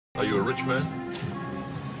Are you a rich man?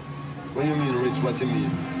 When you mean rich, what you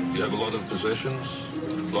mean? You have a lot of possessions?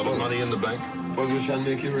 A lot of money in the bank? Position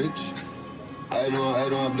make you rich? I don't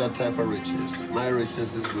have that type of richness. My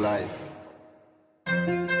richness is life.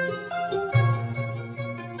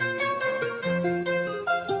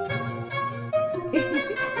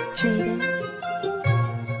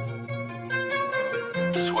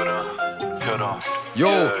 Yo,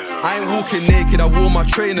 I ain't walking naked, I wore my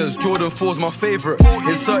trainers. Jordan 4's my favorite.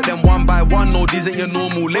 Insert them one by one, no, these ain't your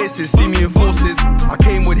normal laces. See me in forces, I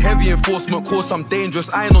came with heavy enforcement. Course I'm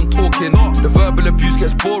dangerous, I ain't on talking. The verbal abuse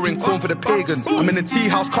gets boring, corn for the pagans. I'm in the tea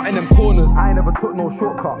house cutting them corners. I ain't never took no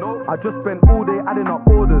shortcut, I just spent all day adding up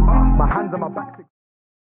orders. My hands on my back.